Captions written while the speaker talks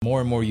More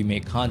and more you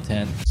make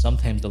content,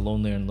 sometimes the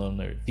lonelier and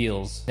lonelier it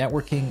feels.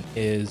 Networking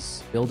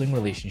is building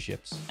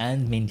relationships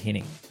and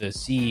maintaining. The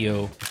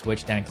CEO of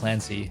Twitch, Dan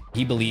Clancy,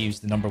 he believes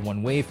the number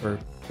one way for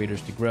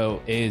creators to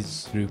grow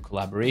is through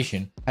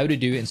collaboration. How to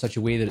do it in such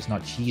a way that it's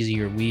not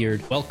cheesy or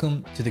weird.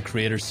 Welcome to the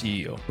Creator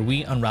CEO, where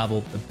we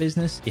unravel the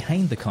business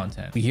behind the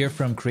content. We hear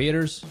from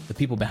creators, the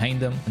people behind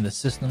them, and the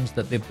systems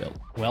that they've built.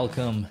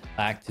 Welcome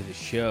back to the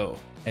show.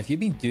 If you've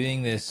been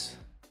doing this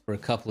for a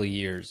couple of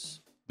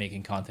years,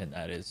 making content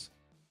that is,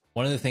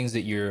 one of the things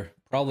that you're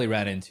probably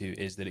ran into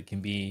is that it can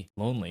be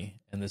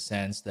lonely in the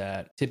sense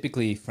that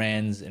typically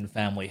friends and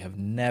family have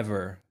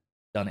never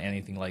done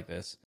anything like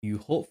this. You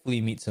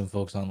hopefully meet some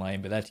folks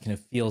online, but that kind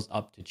of feels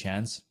up to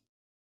chance.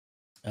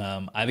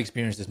 I've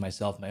experienced this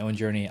myself, my own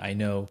journey. I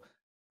know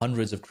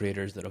hundreds of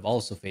creators that have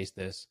also faced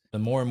this. The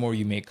more and more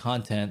you make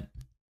content,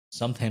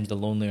 sometimes the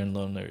lonelier and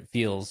lonelier it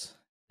feels,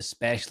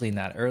 especially in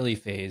that early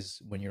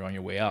phase when you're on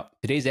your way up.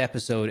 Today's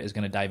episode is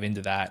going to dive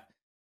into that.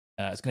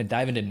 It's going to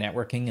dive into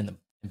networking and the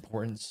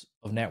importance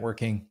of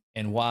networking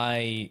and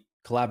why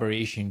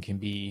collaboration can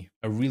be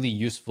a really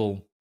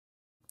useful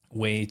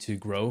way to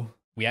grow.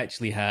 We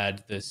actually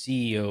had the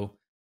CEO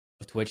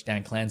of Twitch,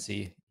 Dan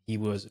Clancy. He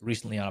was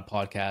recently on a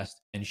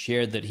podcast and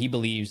shared that he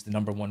believes the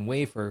number one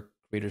way for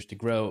creators to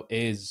grow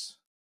is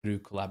through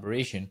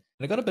collaboration.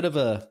 And I got a bit of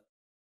a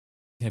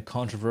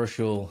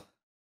controversial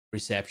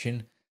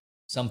reception.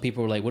 Some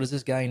people were like, what does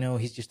this guy know?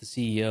 He's just the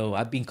CEO.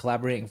 I've been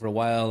collaborating for a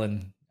while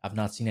and I've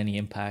not seen any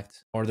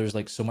impact, or there's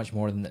like so much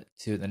more than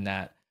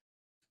that.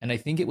 And I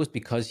think it was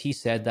because he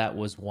said that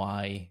was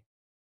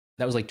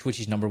like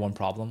Twitch's number one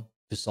problem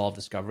to solve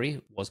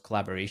discovery was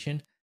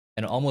collaboration.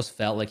 And it almost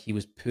felt like he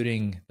was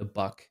putting the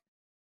buck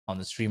on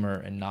the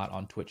streamer and not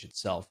on Twitch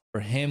itself. For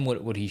him,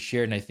 what he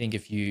shared, and I think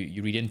if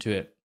you read into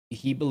it,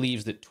 he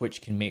believes that Twitch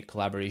can make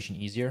collaboration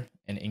easier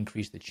and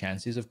increase the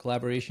chances of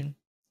collaboration.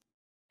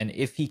 And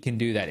if he can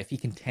do that, if he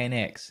can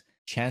 10x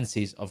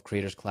chances of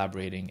creators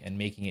collaborating and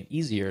making it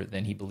easier,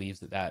 then he believes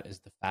that is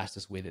the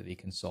fastest way that they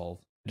can solve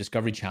the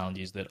discovery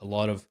challenges that a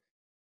lot of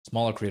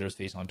smaller creators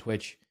face on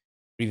Twitch,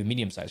 or even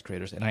medium-sized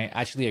creators. And I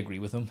actually agree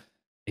with him.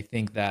 I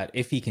think that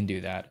if he can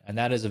do that, and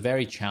that is a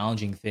very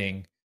challenging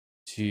thing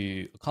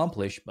to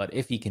accomplish, but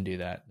if he can do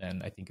that,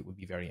 then I think it would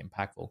be very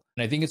impactful.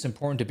 And I think it's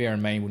important to bear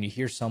in mind when you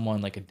hear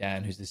someone like a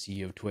Dan, who's the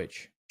CEO of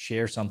Twitch,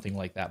 share something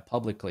like that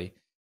publicly,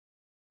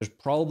 there's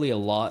probably a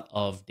lot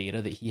of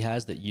data that he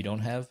has that you don't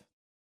have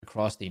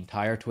across the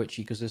entire Twitch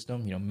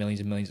ecosystem, millions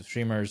and millions of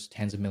streamers,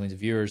 tens of millions of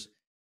viewers.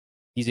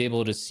 He's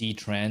able to see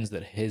trends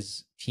that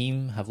his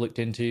team have looked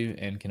into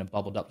and kind of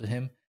bubbled up to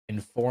him,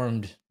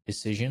 informed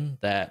decision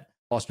that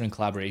fostering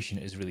collaboration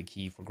is really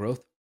key for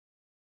growth.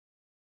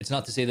 It's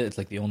not to say that it's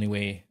like the only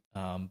way,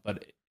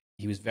 but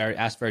he was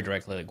asked very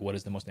directly, like, what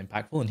is the most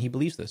impactful? And he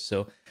believes this.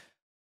 So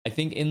I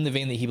think in the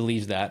vein that he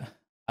believes that,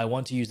 I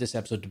want to use this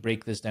episode to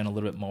break this down a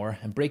little bit more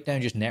and break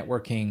down just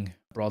networking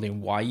broadly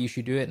and why you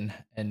should do it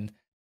and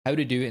how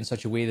to do it in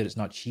such a way that it's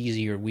not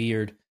cheesy or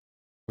weird.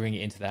 We're going to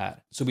get into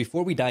that. So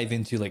before we dive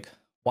into like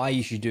why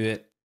you should do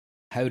it,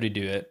 how to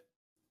do it,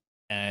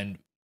 and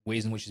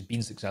ways in which it's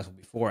been successful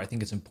before, I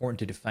think it's important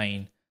to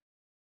define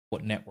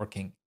what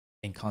networking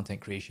in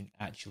content creation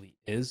actually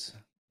is.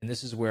 And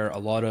this is where a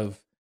lot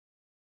of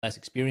less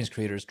experienced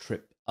creators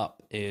trip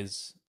up,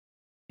 is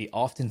they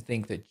often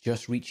think that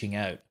just reaching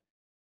out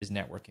is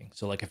networking.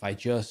 So like if I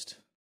just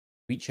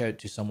reach out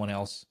to someone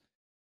else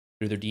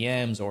through their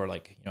DMs, or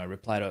like, I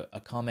reply to a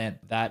comment,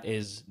 that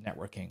is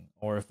networking.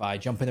 Or if I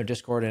jump in their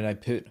Discord and I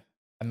put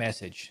a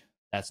message,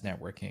 that's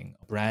networking.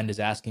 A brand is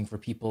asking for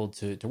people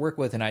to work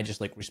with and I just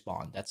like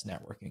respond, that's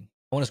networking.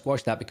 I want to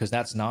squash that because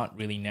that's not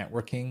really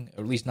networking,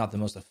 or at least not the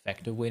most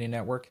effective way to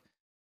network.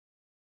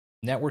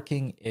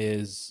 Networking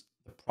is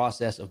the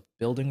process of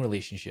building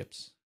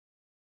relationships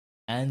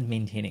and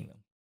maintaining them.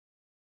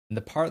 And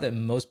the part that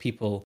most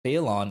people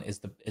fail on is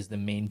the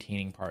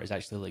maintaining part, is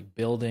actually like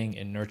building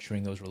and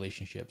nurturing those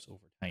relationships over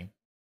time.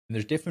 And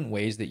there's different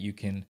ways that you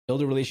can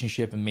build a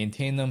relationship and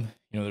maintain them.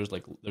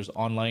 There's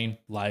online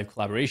live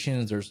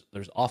collaborations,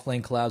 there's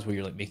offline collabs where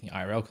you're like making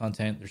IRL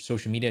content, there's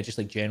social media, just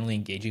like generally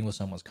engaging with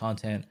someone's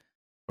content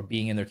or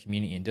being in their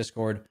community in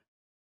Discord.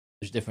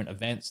 There's different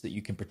events that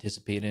you can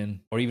participate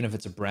in, or even if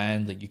it's a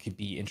brand, like you could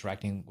be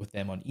interacting with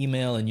them on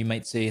email, and you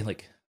might say,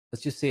 like,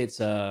 let's just say it's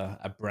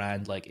a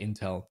brand like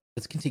Intel.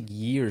 It can take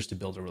years to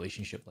build a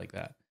relationship like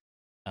that.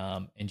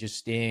 And just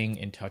staying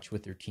in touch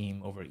with your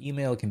team over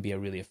email can be a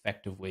really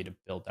effective way to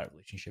build that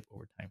relationship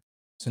over time.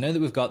 So now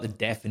that we've got the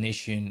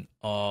definition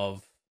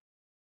of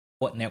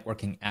what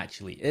networking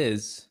actually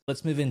is,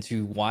 let's move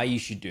into why you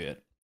should do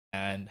it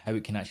and how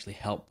it can actually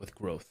help with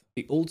growth.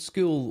 The old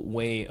school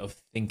way of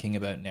thinking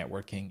about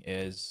networking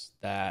is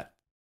that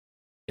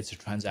it's a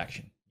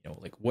transaction.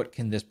 Like, what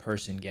can this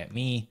person get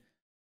me?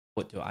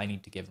 What do I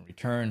need to give in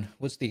return?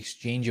 What's the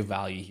exchange of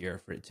value here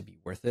for it to be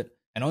worth it?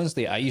 And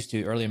honestly, I used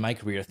to early in my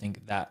career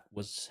think that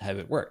was how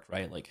it worked,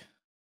 right? Like,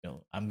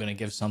 I'm going to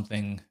give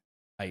something,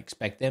 I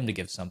expect them to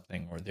give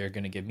something, or they're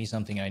going to give me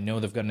something, and I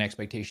know they've got an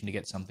expectation to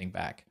get something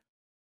back.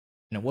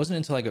 And it wasn't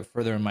until I got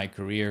further in my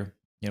career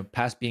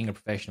past being a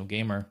professional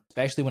gamer,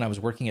 especially when I was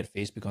working at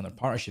Facebook on their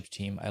partnerships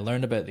team, I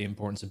learned about the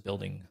importance of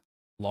building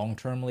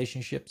long-term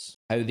relationships,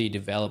 how they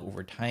develop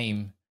over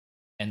time,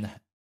 and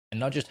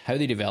not just how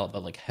they develop,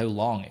 but like how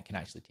long it can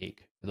actually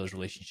take for those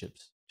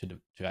relationships to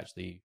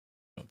actually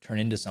turn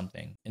into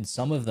something. And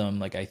some of them,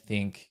 like I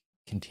think,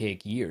 can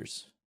take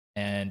years.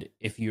 And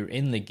if you're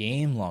in the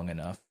game long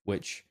enough,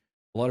 which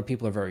a lot of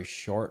people are very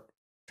short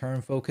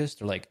term focused,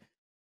 they're like,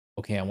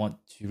 okay, I want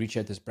to reach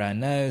out to this brand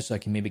now so I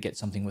can maybe get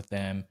something with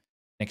them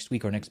next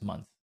week or next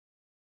month.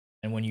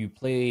 And when you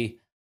play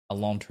a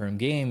long term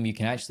game, you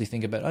can actually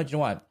think about, oh, do you know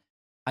what?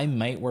 I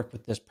might work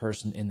with this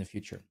person in the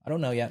future. I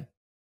don't know yet,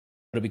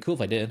 but it'd be cool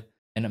if I did.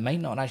 And it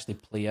might not actually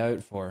play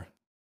out for,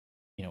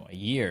 a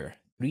year,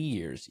 3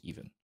 years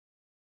even.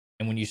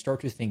 And when you start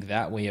to think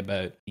that way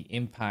about the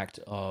impact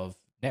of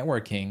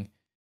networking,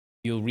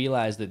 you'll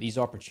realize that these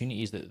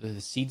opportunities, that the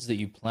seeds that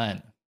you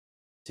plant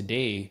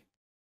today,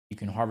 you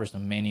can harvest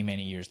them many,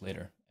 many years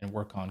later and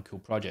work on cool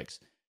projects.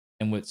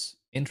 And what's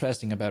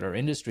interesting about our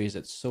industry is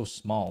it's so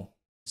small,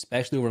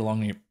 especially over a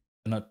long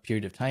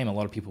period of time. A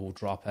lot of people will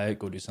drop out,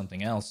 go do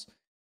something else.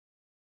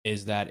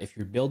 Is that if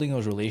you're building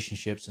those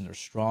relationships and they're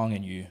strong,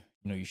 and you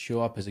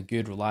show up as a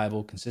good,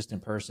 reliable,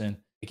 consistent person,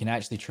 it can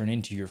actually turn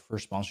into your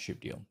first sponsorship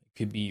deal. It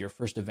could be your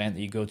first event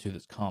that you go to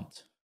that's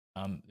comped.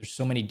 There's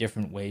so many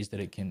different ways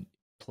that it can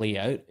play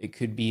out. It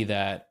could be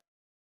that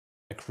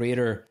a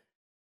creator,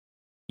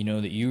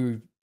 that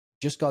you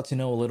just got to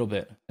know a little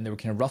bit, and they were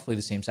kind of roughly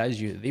the same size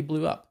as you, they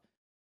blew up.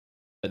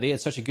 But they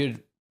had such a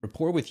good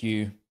rapport with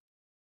you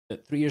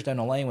that 3 years down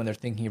the line, when they're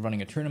thinking of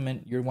running a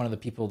tournament, you're one of the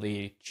people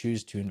they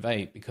choose to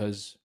invite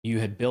because you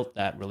had built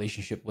that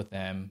relationship with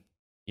them,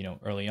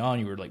 early on.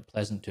 You were like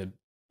pleasant to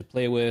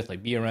play with,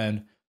 like be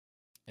around.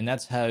 And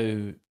that's how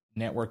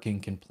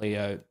networking can play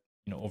out,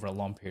 over a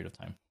long period of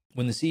time.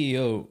 When the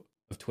CEO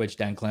of Twitch,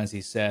 Dan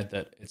Clancy, said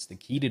that it's the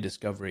key to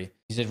discovery,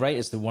 he said, right,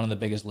 it's one of the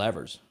biggest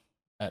levers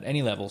at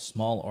any level,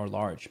 small or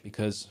large,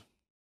 because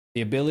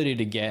the ability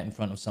to get in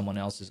front of someone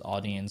else's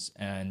audience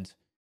and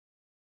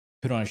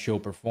put on a show,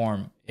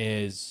 perform,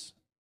 is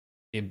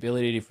the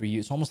ability for you.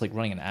 It's almost like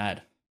running an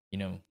ad,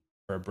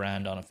 for a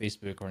brand on a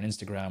Facebook or an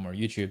Instagram or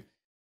YouTube.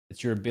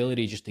 It's your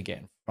ability just to get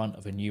in front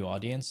of a new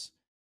audience.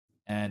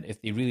 And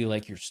if they really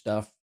like your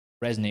stuff,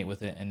 resonate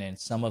with it, and then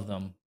some of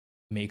them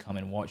may come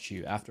and watch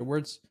you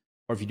afterwards.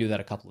 Or if you do that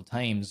a couple of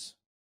times,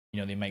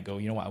 they might go,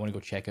 you know what, I want to go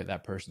check out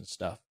that person's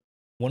stuff.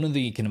 One of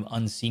the kind of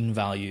unseen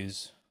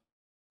values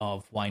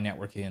of why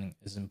networking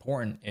is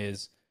important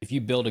is if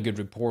you build a good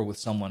rapport with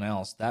someone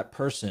else, that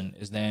person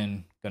is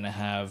then going to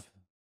have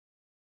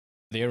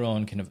their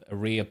own kind of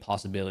array of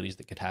possibilities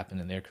that could happen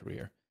in their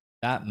career.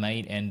 That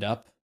might end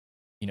up,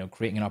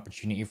 creating an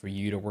opportunity for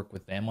you to work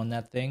with them on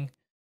that thing.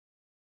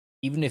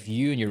 Even if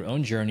you in your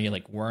own journey,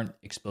 like, weren't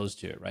exposed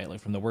to it, right?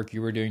 Like from the work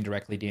you were doing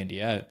directly day in,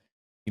 day out,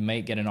 you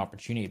might get an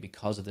opportunity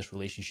because of this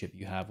relationship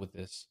you have with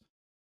this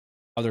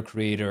other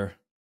creator,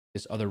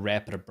 this other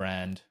rep at a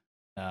brand,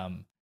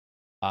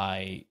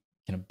 by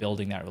kind of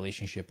building that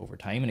relationship over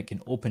time. And it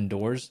can open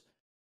doors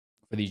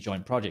for these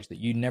joint projects that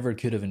you never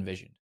could have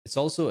envisioned. It's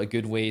also a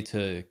good way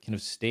to kind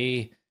of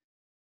stay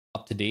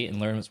up to date and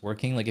learn what's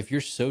working. Like if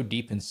you're so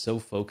deep and so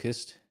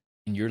focused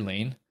in your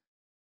lane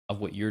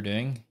of what you're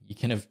doing, you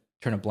kind of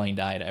turn a blind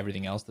eye to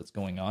everything else that's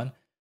going on.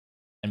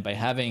 And by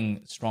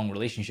having strong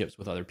relationships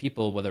with other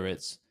people, whether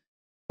it's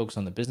folks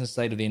on the business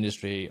side of the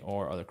industry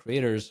or other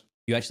creators,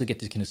 you actually get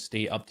to kind of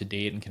stay up to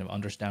date and kind of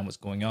understand what's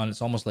going on.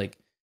 It's almost like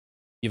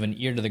you have an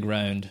ear to the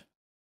ground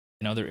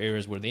in other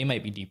areas where they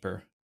might be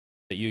deeper,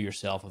 that you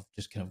yourself have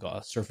just kind of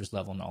got a surface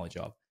level knowledge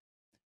of.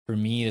 For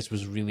me, this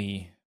was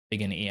really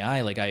big in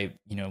AI. Like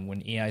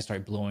when AI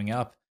started blowing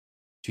up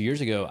 2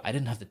 years ago, I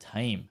didn't have the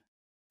time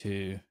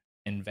to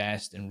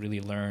invest and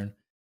really learn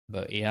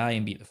about AI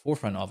and be at the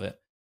forefront of it.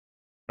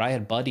 But I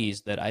had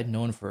buddies that I'd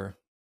known for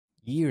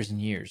years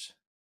and years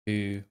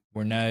who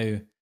were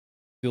now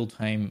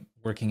full-time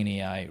working in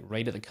AI,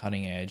 right at the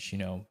cutting edge.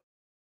 Their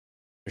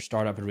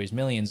startup had raised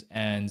millions,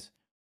 and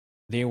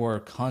they were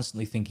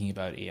constantly thinking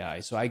about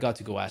AI. So I got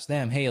to go ask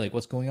them, hey, like,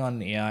 what's going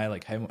on in AI?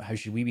 Like, how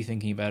should we be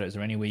thinking about it? Is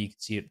there any way you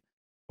could see it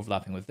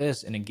overlapping with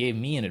this? And it gave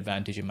me an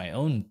advantage in my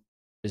own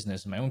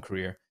business and my own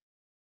career,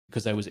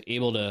 because I was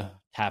able to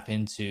tap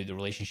into the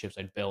relationships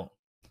I'd built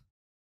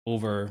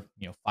over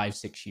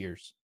 5-6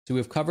 years. So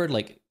we've covered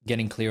like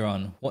getting clear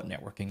on what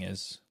networking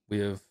is.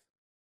 We've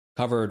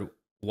covered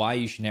why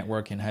you should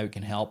network and how it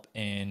can help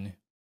in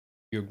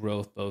your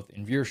growth, both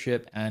in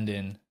viewership and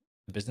in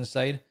the business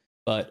side.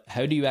 But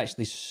how do you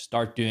actually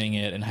start doing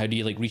it, and how do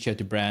you like reach out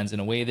to brands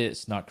in a way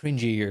that's not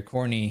cringy or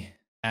corny?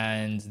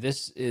 And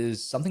this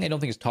is something I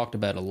don't think is talked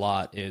about a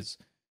lot. Is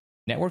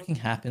networking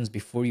happens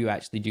before you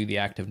actually do the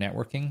act of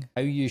networking.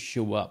 How you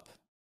show up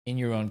in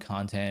your own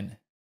content,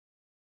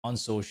 on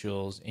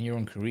socials, in your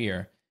own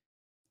career,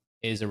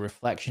 is a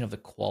reflection of the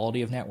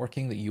quality of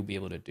networking that you'll be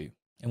able to do.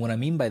 And what I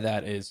mean by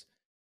that is,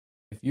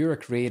 if you're a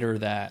creator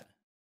that,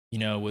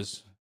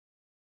 was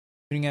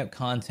putting out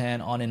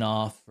content on and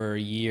off for a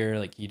year,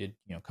 like you did,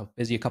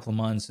 busy a couple of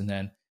months and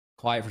then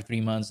quiet for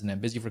 3 months and then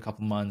busy for a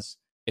couple of months,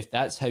 If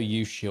that's how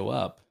you show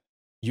up,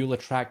 you'll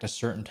attract a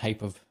certain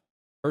type of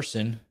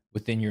person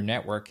within your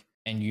network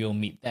and you'll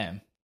meet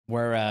them.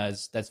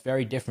 Whereas that's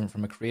very different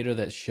from a creator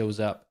that shows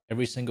up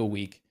every single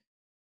week.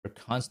 They're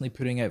constantly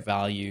putting out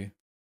value,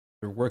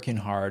 they're working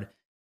hard,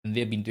 and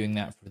they've been doing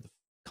that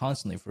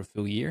constantly for a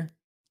full year.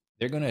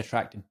 They're going to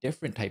attract a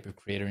different type of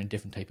creator and a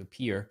different type of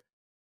peer,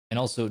 and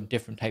also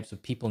different types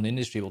of people in the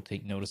industry will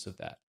take notice of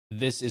that.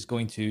 This is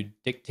going to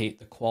dictate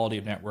the quality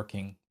of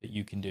networking that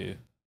you can do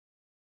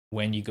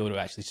when you go to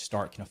actually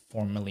start kind of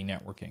formally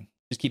networking.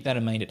 Just keep that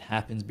in mind. It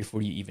happens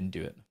before you even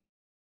do it.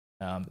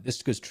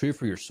 This goes true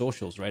for your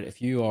socials, right?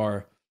 If you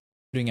are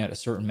putting out a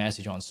certain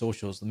message on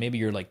socials, maybe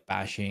you're like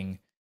bashing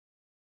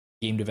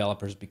game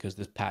developers because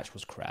this patch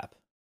was crap,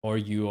 or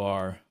you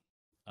are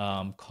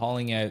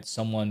calling out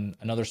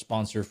another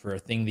sponsor for a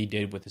thing they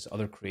did with this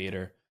other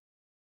creator,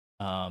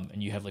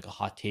 and you have like a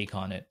hot take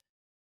on it,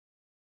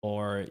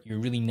 or you're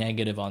really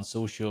negative on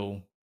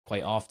social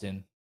quite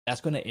often, that's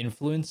going to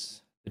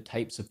influence the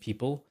types of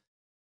people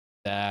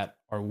that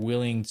are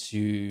willing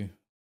to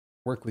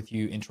work with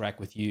you, interact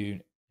with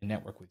you, and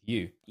network with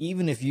you.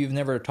 Even if you've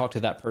never talked to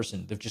that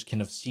person, they've just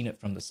kind of seen it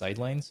from the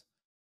sidelines.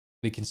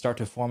 They can start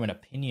to form an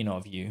opinion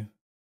of you,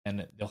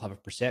 and they'll have a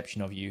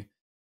perception of you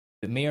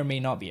that may or may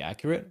not be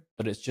accurate,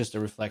 but it's just a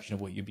reflection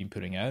of what you've been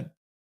putting out.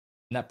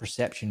 And that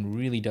perception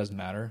really does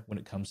matter when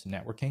it comes to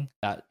networking.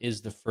 That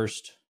is the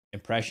first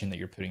impression that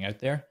you're putting out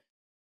there.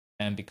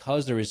 And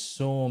because there is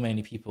so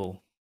many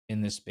people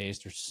in this space,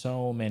 there's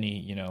so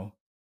many,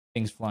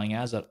 things flying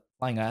as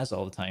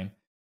all the time.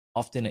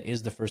 Often it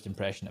is the first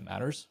impression that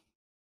matters.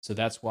 So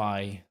that's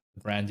why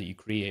the brand that you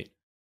create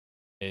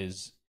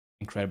is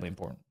incredibly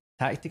important.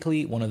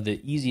 Tactically, one of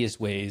the easiest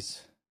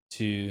ways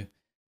to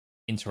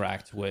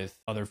interact with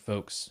other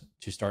folks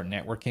to start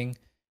networking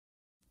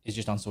is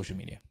just on social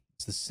media.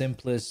 It's the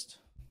simplest,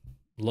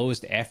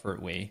 lowest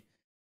effort way.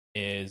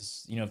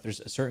 Is, if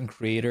there's a certain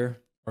creator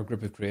or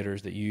group of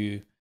creators that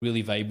you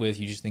really vibe with,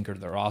 you just think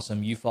they're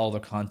awesome, you follow their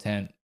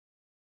content,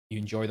 you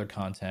enjoy their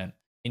content,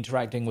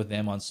 interacting with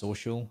them on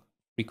social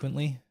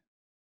frequently,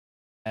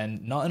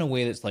 and not in a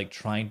way that's like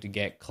trying to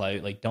get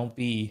clout. Like, don't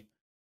be,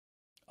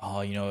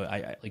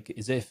 I like,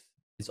 as if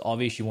it's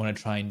obvious you want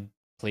to try and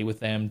play with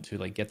them to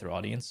like get their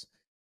audience,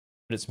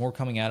 but it's more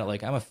coming at it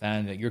like, I'm a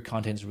fan, that your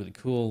content is really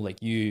cool,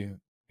 like you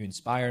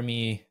inspire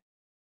me,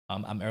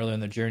 I'm earlier in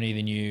the journey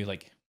than you.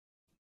 Like,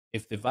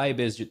 if the vibe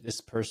is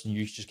this person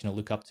you're just going to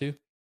look up to,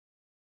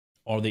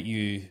 or that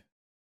you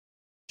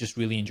just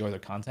really enjoy their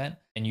content,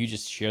 and you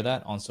just share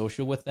that on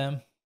social with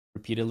them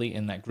repeatedly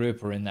in that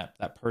group or in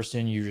that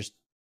person, you're just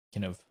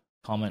kind of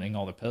commenting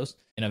all their posts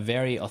in a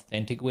very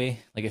authentic way.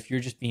 Like, if you're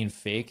just being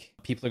fake,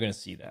 people are going to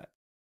see that.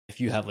 If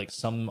you have like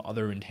some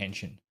other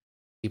intention,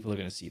 people are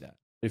going to see that.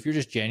 But if you're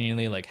just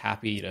genuinely like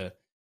happy to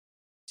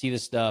see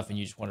this stuff and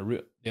you just want to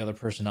root the other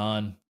person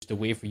on, just a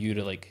way for you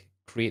to like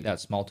create that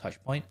small touch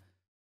point,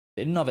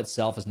 in and of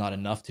itself is not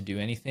enough to do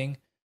anything,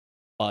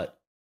 but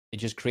it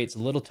just creates a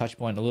little touch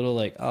point, a little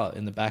like, oh,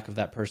 in the back of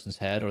that person's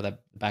head, or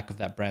that back of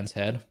that brand's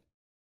head,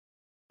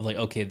 like,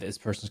 okay, this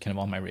person's kind of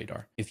on my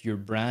radar. If your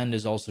brand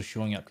is also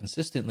showing up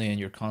consistently and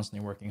you're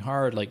constantly working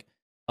hard, like,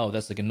 oh,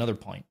 that's like another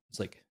point. It's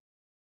like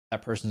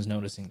that person's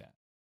noticing that.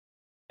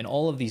 And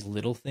all of these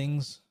little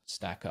things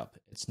stack up.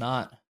 It's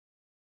not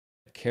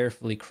a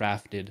carefully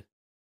crafted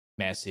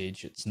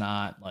message. It's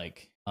not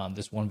like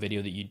this one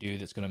video that you do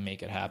that's going to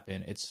make it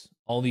happen. It's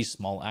all these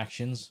small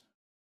actions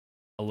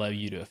allow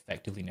you to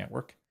effectively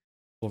network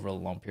over a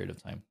long period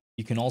of time.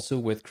 You can also,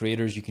 with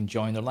creators, you can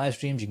join their live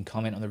streams, you can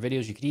comment on their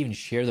videos, you could even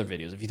share their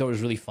videos. If you thought it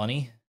was really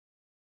funny,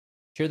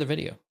 share the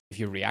video. If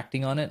you're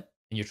reacting on it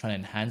and you're trying to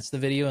enhance the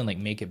video and like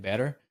make it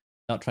better,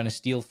 not trying to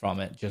steal from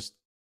it, just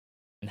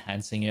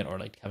enhancing it or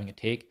like having a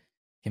take,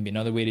 can be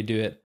another way to do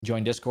it.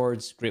 Join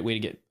Discords, great way to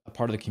get a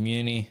part of the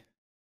community.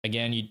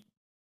 Again, you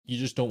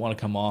just don't want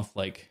to come off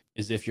like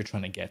as if you're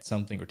trying to get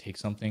something or take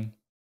something.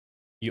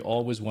 You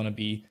always want to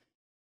be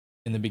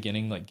in the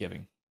beginning like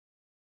giving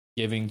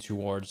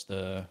towards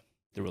the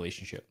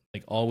relationship.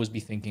 Like, always be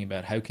thinking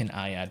about, how can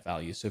I add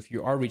value? So if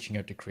you are reaching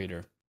out to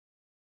creator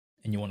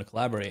and you want to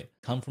collaborate,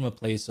 come from a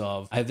place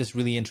of, I have this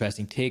really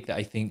interesting take that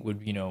I think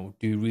would, do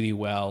really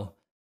well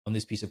on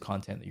this piece of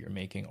content that you're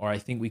making, or I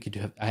think we could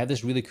do, I have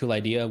this really cool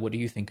idea, what do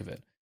you think of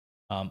it?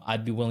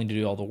 I'd be willing to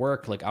do all the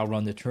work, like I'll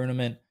run the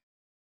tournament,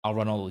 I'll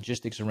run all the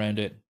logistics around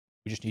it,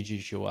 we just need you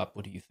to show up,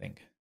 what do you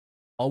think?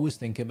 Always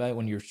think about,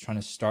 when you're trying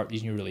to start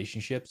these new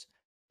relationships,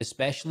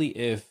 especially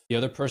if the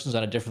other person's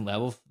at a different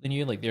level than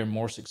you, like they're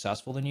more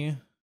successful than you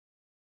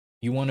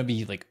want to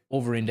be like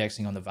over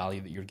indexing on the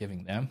value that you're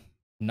giving them,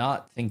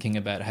 not thinking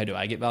about how do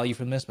I get value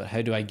from this, but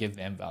how do I give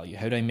them value?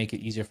 How do I make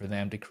it easier for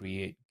them to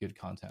create good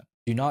content?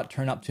 Do not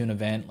turn up to an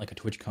event like a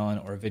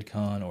TwitchCon or a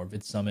VidCon or a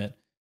VidSummit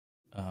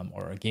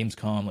or a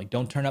Gamescom. Like,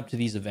 don't turn up to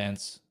these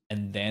events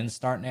and then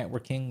start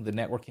networking. The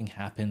networking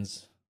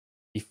happens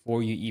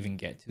before you even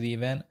get to the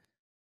event.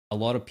 A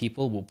lot of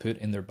people will put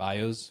in their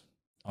bios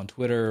on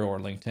Twitter or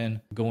LinkedIn,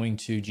 going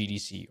to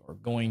GDC or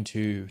going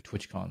to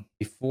TwitchCon.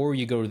 Before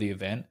you go to the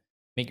event,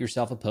 make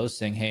yourself a post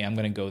saying, hey, I'm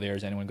going to go there.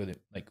 Does anyone go there?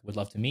 Like, would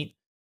love to meet.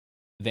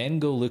 Then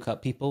go look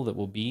up people that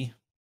will be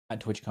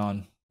at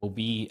TwitchCon, will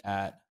be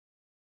at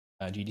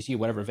GDC,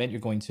 whatever event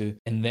you're going to,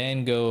 and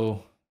then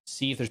go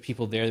see if there's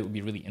people there that would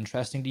be really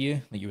interesting to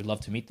you, that you would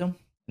love to meet them,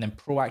 and then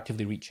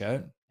proactively reach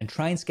out and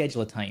try and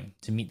schedule a time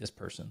to meet this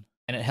person.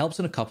 And it helps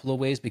in a couple of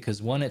ways,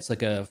 because one, it's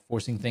like a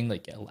forcing thing,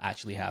 like it'll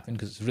actually happen,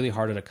 because it's really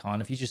hard at a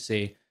con. If you just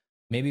say,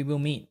 maybe we'll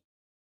meet,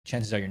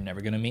 chances are you're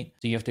never going to meet.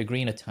 So you have to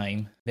agree on a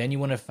time. Then you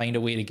want to find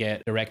a way to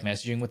get direct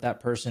messaging with that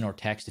person, or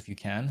text if you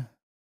can,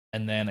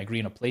 and then agree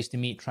on a place to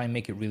meet. Try and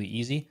make it really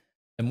easy.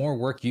 The more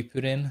work you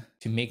put in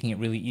to making it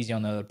really easy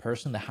on the other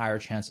person, the higher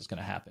chance it's going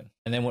to happen.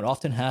 And then what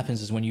often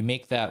happens is when you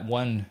make that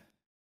one,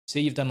 say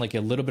you've done like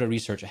a little bit of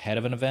research ahead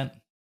of an event,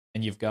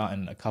 and you've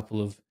gotten a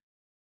couple of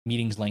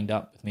meetings lined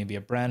up with maybe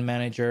a brand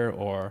manager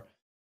or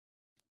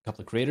a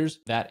couple of creators,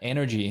 that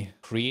energy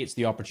creates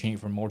the opportunity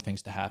for more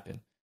things to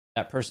happen.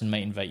 That person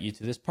might invite you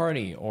to this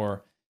party,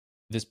 or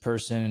this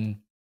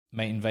person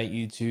might invite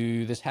you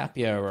to this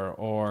happy hour,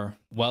 or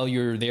while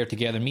you're there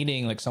together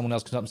meeting, like someone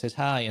else comes up and says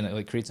hi, and it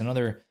like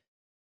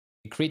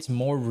creates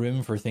more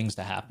room for things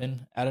to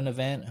happen at an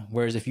event.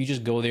 Whereas if you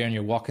just go there and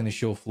you're walking the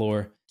show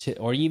floor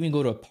or you even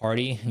go to a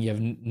party and you have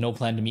no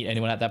plan to meet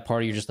anyone at that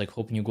party, you're just like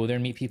hoping you go there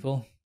and meet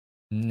people,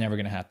 never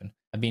going to happen.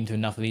 I've been to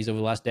enough of these over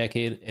the last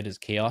decade. It is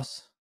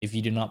chaos. If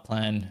you do not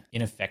plan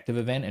an effective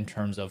event in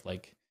terms of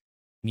like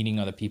meeting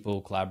other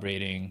people,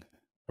 collaborating,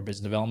 or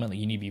business development, like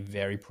you need to be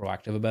very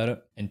proactive about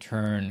it, in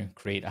turn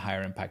create a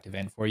higher impact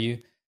event for you.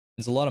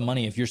 It's a lot of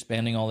money if you're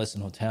spending all this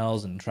in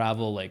hotels and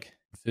travel, like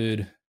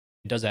food.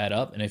 It does add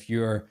up. And if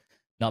you're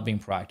not being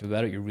proactive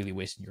about it, you're really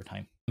wasting your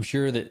time. I'm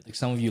sure that like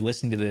some of you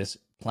listening to this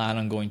plan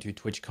on going to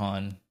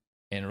TwitchCon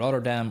in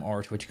Rotterdam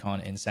or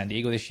TwitchCon in San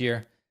Diego this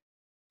year.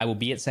 I will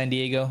be at San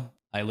Diego.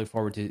 I look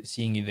forward to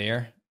seeing you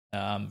there.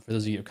 For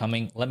those of you who are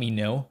coming, let me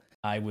know.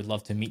 I would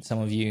love to meet some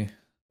of you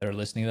that are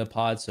listening to the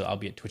pod. So I'll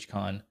be at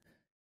TwitchCon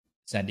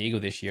San Diego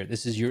this year.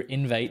 This is your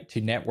invite to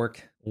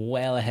network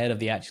well ahead of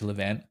the actual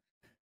event,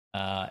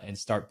 and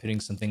start putting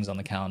some things on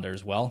the calendar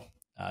as well.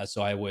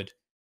 So I would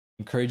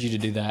encourage you to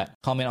do that.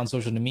 Comment on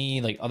social to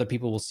me, like other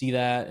people will see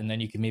that, and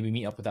then you can maybe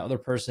meet up with that other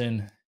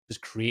person.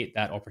 Just create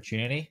that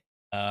opportunity.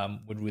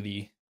 Would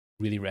really,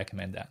 really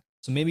recommend that.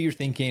 So maybe you're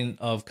thinking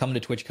of coming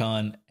to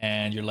TwitchCon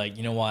and you're like,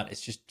 you know what,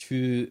 it's just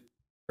too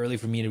early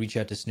for me to reach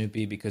out to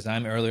Snoopy because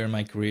I'm earlier in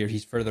my career,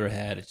 he's further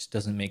ahead. It just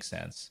doesn't make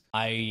sense.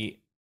 I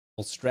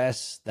will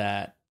stress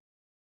that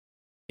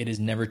it is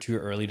never too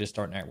early to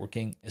start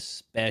networking,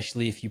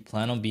 especially if you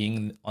plan on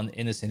being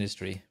in this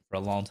industry for a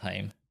long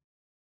time.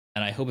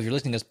 And I hope if you're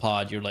listening to this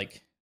pod, you're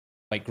like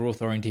quite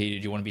growth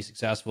oriented, you want to be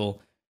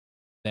successful,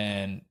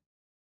 then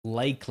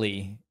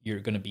likely you're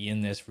going to be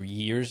in this for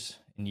years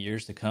and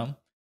years to come.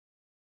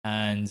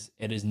 And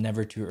it is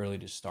never too early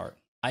to start.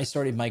 I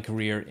started my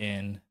career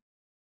in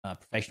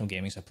professional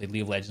gaming. So I played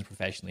League of Legends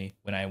professionally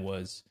when I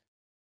was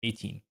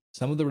 18.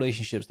 Some of the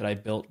relationships that I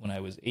built when I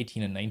was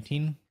 18 and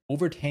 19,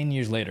 over 10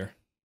 years later,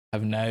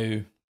 have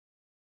now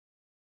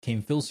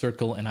came full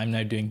circle, and I'm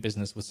now doing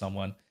business with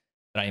someone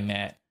that I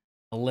met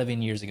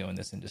 11 years ago in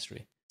this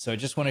industry. So I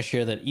just want to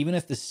share that even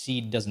if the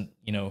seed doesn't,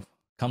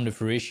 come to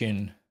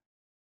fruition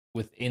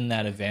within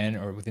that event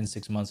or within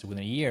 6 months or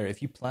within a year,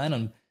 if you plan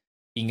on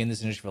being in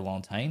this industry for a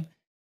long time,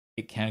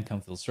 it can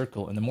come full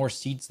circle. And the more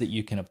seeds that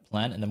you can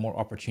plant and the more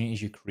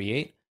opportunities you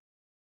create,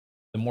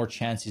 the more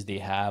chances they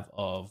have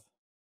of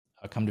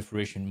come to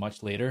fruition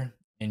much later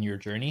in your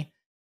journey.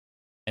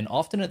 And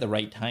often at the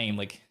right time.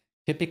 Like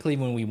typically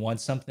when we want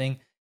something,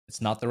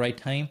 it's not the right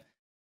time.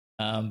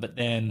 But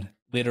then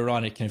later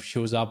on, it kind of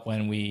shows up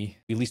when we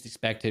least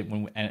expect it,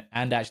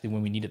 and actually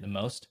when we need it the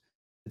most.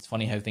 It's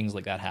funny how things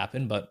like that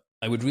happen. But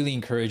I would really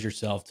encourage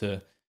yourself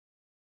to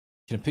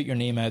kind of put your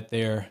name out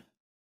there.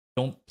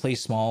 Don't play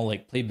small,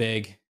 like play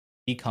big,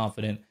 be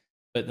confident.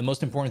 But the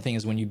most important thing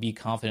is when you be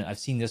confident. I've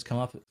seen this come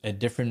up at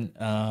different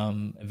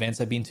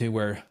events I've been to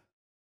where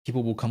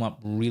people will come up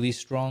really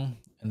strong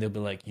and they'll be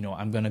like,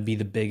 I'm going to be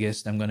the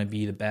biggest. I'm going to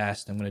be the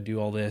best. I'm going to do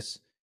all this.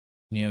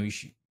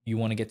 You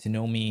want to get to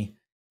know me.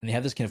 And they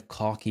have this kind of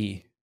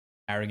cocky,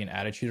 arrogant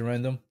attitude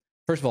around them.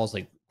 First of all, it's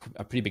like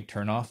a pretty big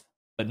turnoff.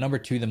 But number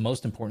two, the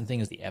most important thing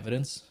is the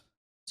evidence.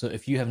 So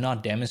if you have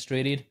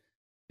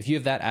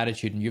that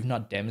attitude and you've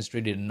not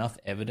demonstrated enough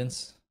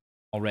evidence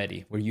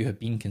already where you have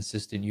been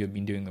consistent, you have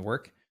been doing the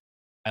work,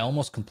 I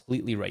almost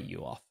completely write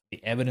you off.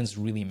 The evidence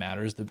really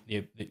matters. That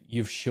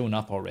you've shown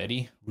up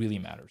already really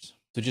matters.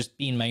 So just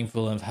being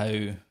mindful of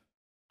how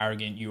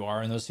arrogant you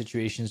are in those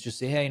situations. Just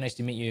say, hey, nice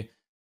to meet you.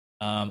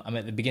 I'm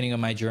at the beginning of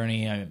my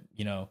journey. I'm,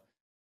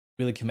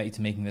 really committed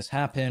to making this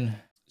happen.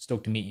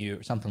 Stoked to meet you,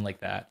 or something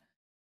like that.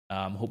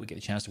 Hope we get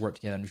a chance to work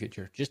together in the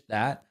future. Just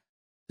that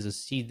is a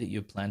seed that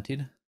you've planted.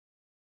 And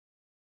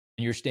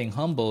you're staying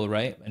humble,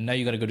 right? And now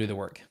you got to go do the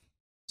work.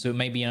 So it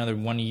might be another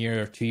 1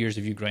 year or 2 years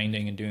of you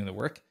grinding and doing the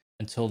work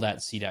until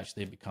that seed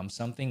actually becomes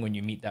something when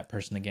you meet that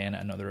person again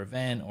at another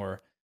event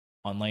or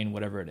online,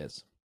 whatever it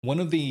is. One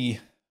of the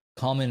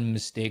common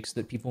mistakes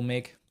that people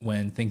make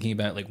when thinking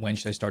about like, when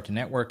should I start to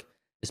network,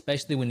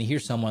 especially when you hear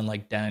someone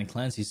like Dan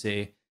Clancy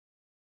say,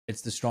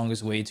 it's the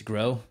strongest way to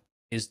grow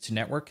is to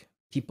network.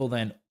 people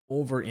then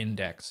over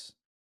index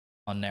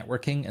on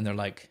networking and they're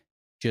like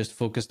just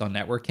focused on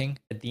networking.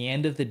 At the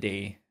end of the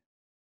day,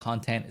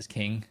 content is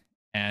king,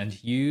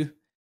 and you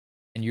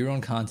and your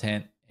own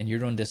content and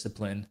your own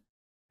discipline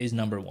is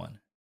number one.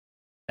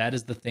 That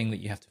is the thing that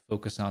you have to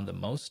focus on the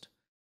most.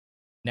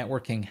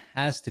 Networking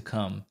has to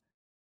come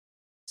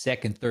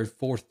second, third,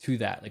 fourth to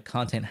that. Like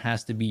content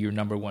has to be your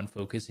number one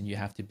focus, and you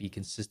have to be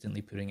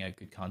consistently putting out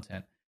good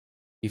content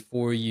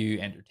before you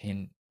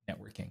entertain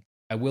networking.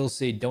 I will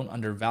say don't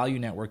undervalue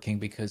networking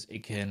because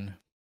it can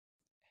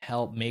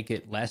help make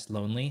it less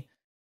lonely,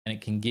 and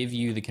it can give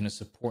you the kind of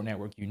support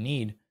network you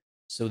need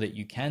so that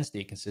you can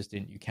stay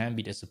consistent, you can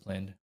be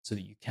disciplined, so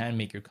that you can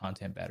make your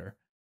content better.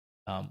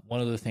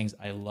 One of the things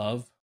I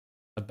love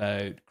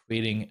about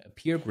creating a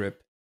peer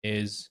group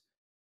is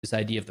this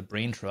idea of the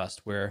brain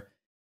trust, where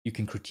you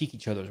can critique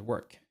each other's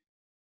work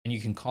and you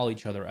can call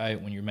each other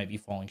out when you might be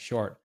falling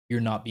short.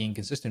 You're not being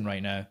consistent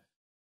right now.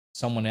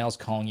 Someone else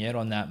calling you out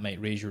on that might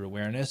raise your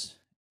awareness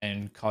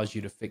and cause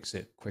you to fix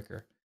it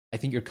quicker. I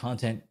think your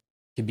content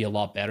could be a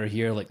lot better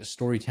here. Like the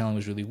storytelling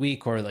was really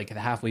weak, or like at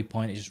the halfway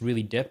point, it just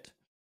really dipped.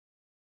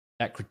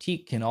 That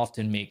critique can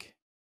often make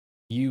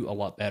you a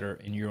lot better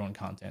in your own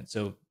content.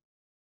 So,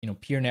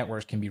 peer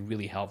networks can be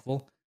really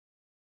helpful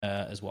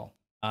as well.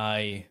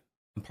 I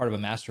am part of a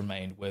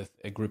mastermind with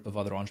a group of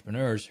other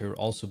entrepreneurs who are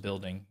also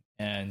building.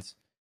 And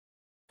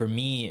for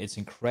me, it's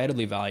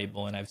incredibly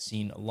valuable. And I've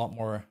seen a lot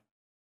more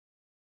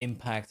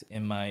impact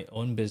in my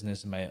own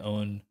business and my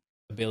own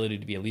ability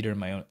to be a leader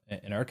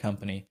in our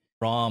company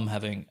from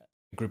having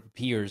a group of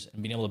peers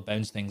and being able to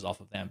bounce things off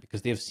of them,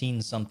 because they've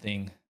seen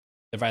something.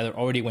 They've either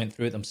already went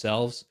through it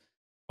themselves,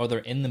 or they're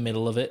in the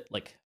middle of it,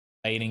 like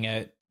fighting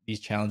out these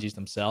challenges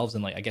themselves,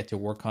 and like I get to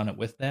work on it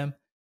with them.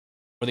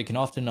 Or they can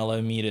often allow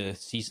me to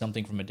see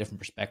something from a different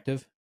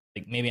perspective.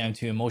 Like maybe I'm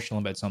too emotional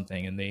about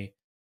something and they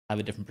have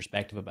a different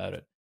perspective about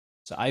it.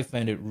 So I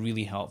found it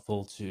really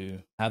helpful to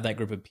have that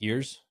group of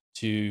peers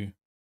to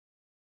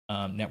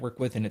network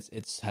with, and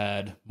it's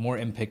had more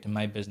impact in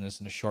my business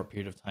in a short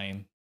period of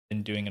time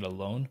than doing it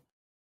alone.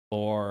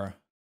 Or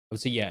I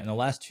would say, yeah, in the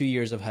last 2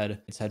 years,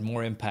 it's had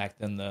more impact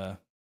than the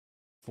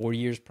 4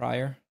 years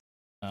prior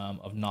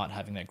of not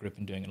having that group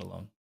and doing it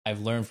alone.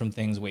 I've learned from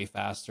things way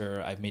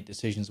faster. I've made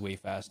decisions way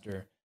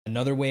faster.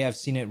 Another way I've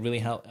seen it really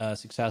help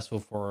successful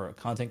for a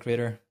content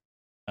creator.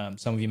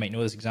 Some of you might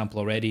know this example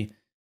already.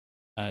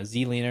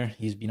 Z-Leaner,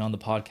 he's been on the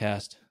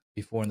podcast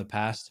before in the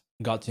past.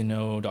 Got to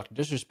know Dr.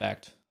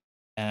 Disrespect,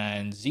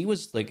 and Z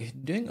was like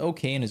doing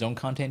okay in his own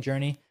content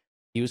journey.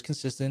 He was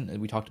consistent.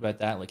 We talked about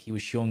that. Like he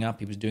was showing up,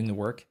 he was doing the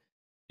work.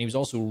 He was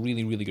also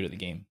really, really good at the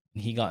game.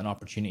 And he got an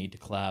opportunity to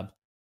collab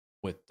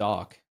with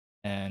Doc,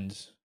 and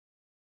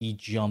he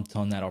jumped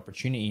on that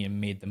opportunity and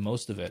made the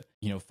most of it.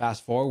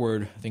 Fast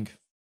forward, I think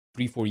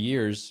 3-4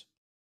 years,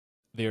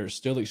 they're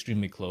still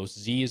extremely close.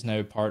 Z is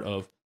now part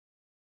of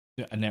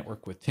a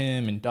network with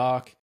Tim and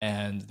Doc,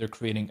 and they're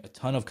creating a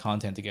ton of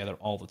content together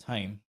all the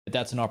time. But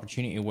that's an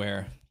opportunity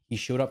where he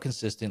showed up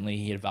consistently.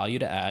 He had value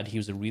to add. He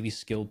was a really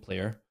skilled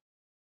player,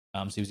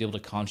 so he was able to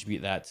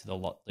contribute that to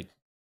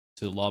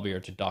the lobby or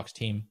to Doc's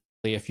team.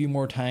 Play a few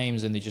more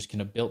times, and they just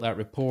kind of built that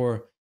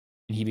rapport,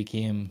 and he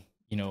became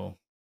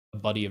a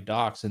buddy of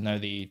Doc's, and now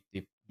they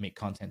make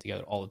content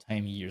together all the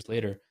time years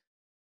later.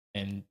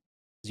 And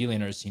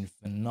Z-Laner has seen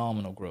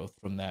phenomenal growth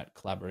from that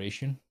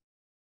collaboration,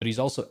 but he's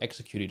also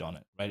executed on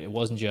it, right? It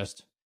wasn't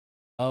just,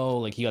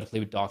 like he got to play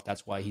with Doc,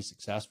 that's why he's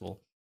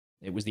successful.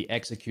 It was the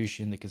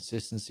execution, the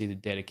consistency, the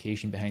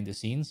dedication behind the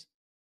scenes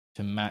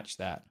to match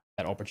that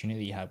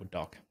opportunity he had with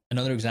Doc.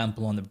 Another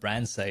example on the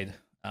brand side,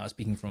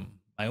 speaking from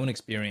my own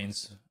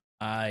experience,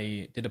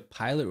 I did a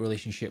pilot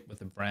relationship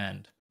with a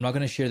brand. I'm not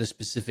going to share the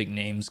specific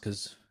names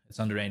because it's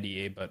under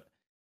NDA, but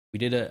we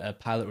did a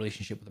pilot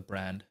relationship with a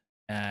brand,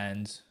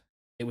 and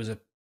it was a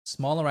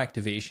smaller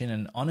activation.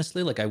 And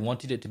honestly, like I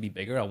wanted it to be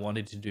bigger. I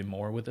wanted to do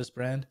more with this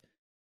brand.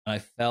 And I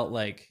felt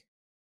like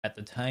at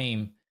the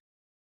time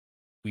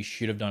we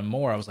should have done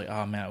more. I was like,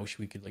 oh man, I wish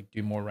we could like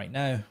do more right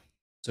now.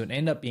 So it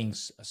ended up being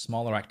a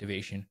smaller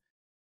activation,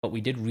 but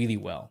we did really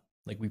well.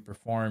 Like we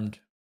performed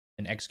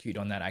and executed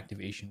on that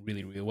activation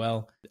really, really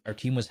well. Our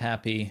team was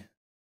happy.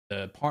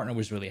 The partner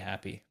was really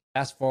happy.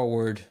 Fast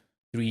forward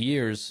 3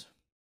 years,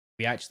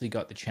 we actually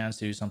got the chance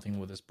to do something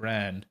with this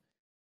brand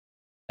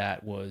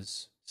that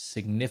was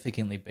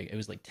significantly big. It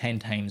was like 10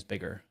 times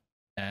bigger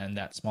than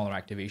that smaller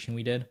activation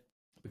we did,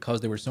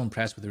 because they were so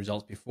impressed with the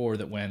results before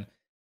that when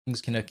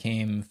things kind of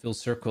came full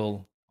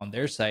circle on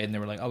their side and they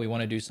were like, oh, we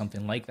want to do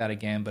something like that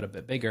again, but a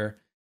bit bigger,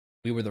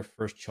 we were their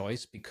first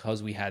choice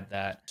because we had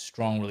that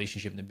strong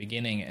relationship in the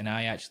beginning. And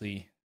I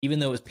actually, even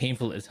though it was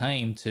painful at the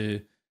time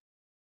to,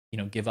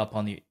 give up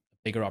on the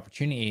bigger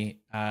opportunity,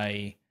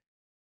 I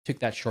took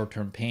that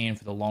short-term pain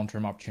for the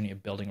long-term opportunity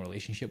of building a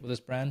relationship with this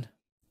brand,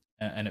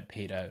 and it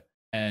paid out.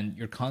 And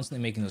you're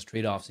constantly making those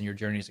trade-offs in your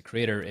journey as a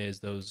creator, is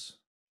those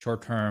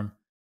short-term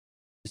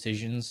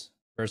decisions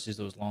versus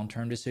those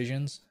long-term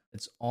decisions.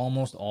 It's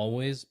almost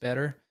always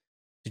better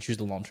to choose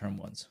the long-term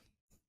ones.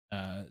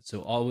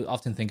 So I'll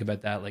often think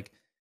about that, like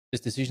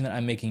this decision that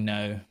I'm making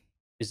now,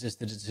 is this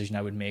the decision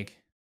I would make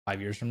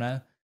 5 years from now.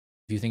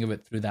 If you think of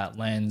it through that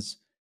lens,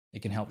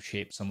 it can help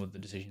shape some of the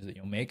decisions that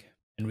you'll make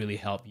and really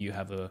help you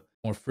have a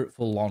more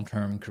fruitful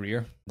long-term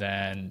career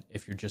than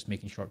if you're just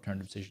making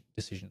short-term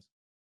decisions.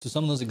 So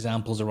some of those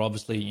examples are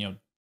obviously,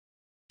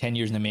 10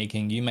 years in the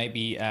making. You might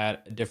be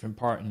at a different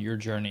part in your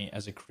journey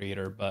as a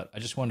creator, but I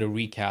just wanted to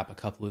recap a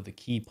couple of the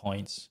key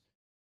points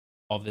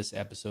of this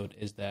episode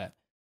is that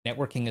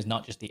networking is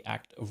not just the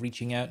act of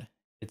reaching out,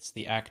 it's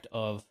the act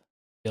of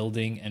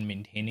building and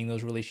maintaining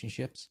those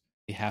relationships.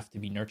 They have to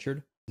be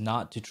nurtured,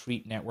 not to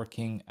treat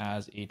networking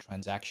as a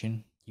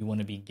transaction. You want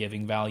to be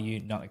giving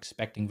value, not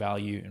expecting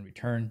value in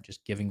return,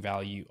 just giving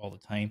value all the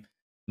time.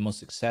 The most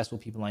successful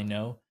people I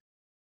know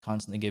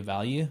constantly give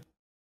value,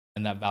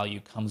 and that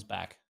value comes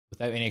back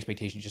without any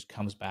expectation, it just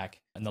comes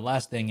back. And the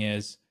last thing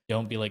is,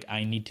 don't be like,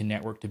 I need to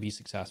network to be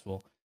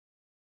successful.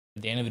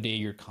 At the end of the day,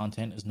 your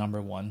content is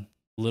number one.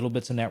 Little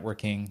bits of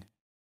networking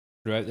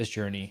throughout this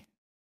journey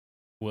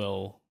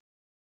will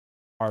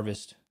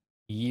harvest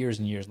years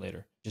and years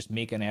later. Just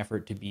make an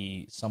effort to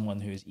be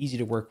someone who is easy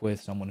to work with,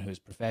 someone who is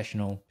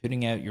professional,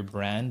 putting out your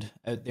brand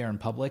out there in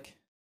public.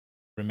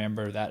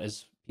 Remember, that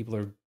is people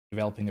are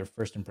developing their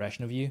first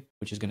impression of you,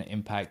 which is going to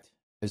impact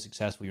how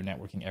successful your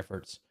networking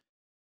efforts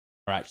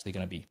are actually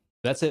going to be.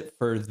 That's it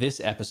for this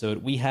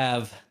episode. We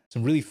have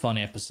some really fun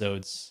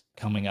episodes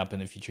coming up in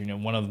the future.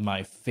 One of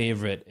my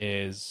favorite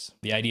is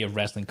the idea of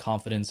wrestling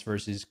confidence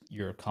versus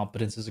your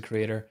competence as a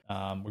creator.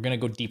 We're going to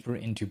go deeper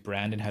into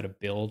brand and how to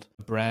build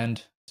a brand.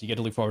 So you get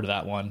to look forward to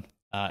that one.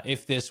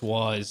 If this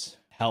was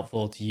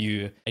helpful to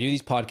you, I do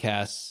these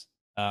podcasts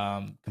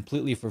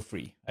completely for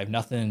free. I have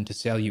nothing to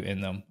sell you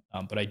in them,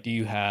 but I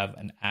do have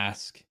an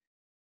ask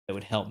that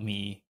would help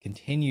me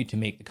continue to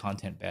make the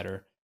content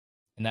better.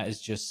 And that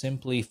is just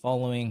simply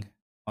following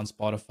on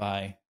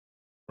Spotify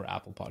or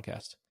Apple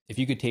Podcast. If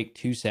you could take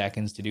 2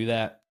 seconds to do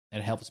that,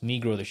 it helps me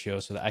grow the show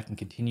so that I can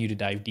continue to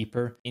dive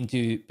deeper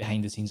into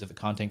behind the scenes of the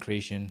content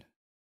creation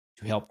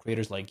to help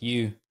creators like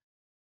you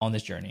on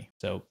this journey.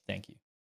 So thank you.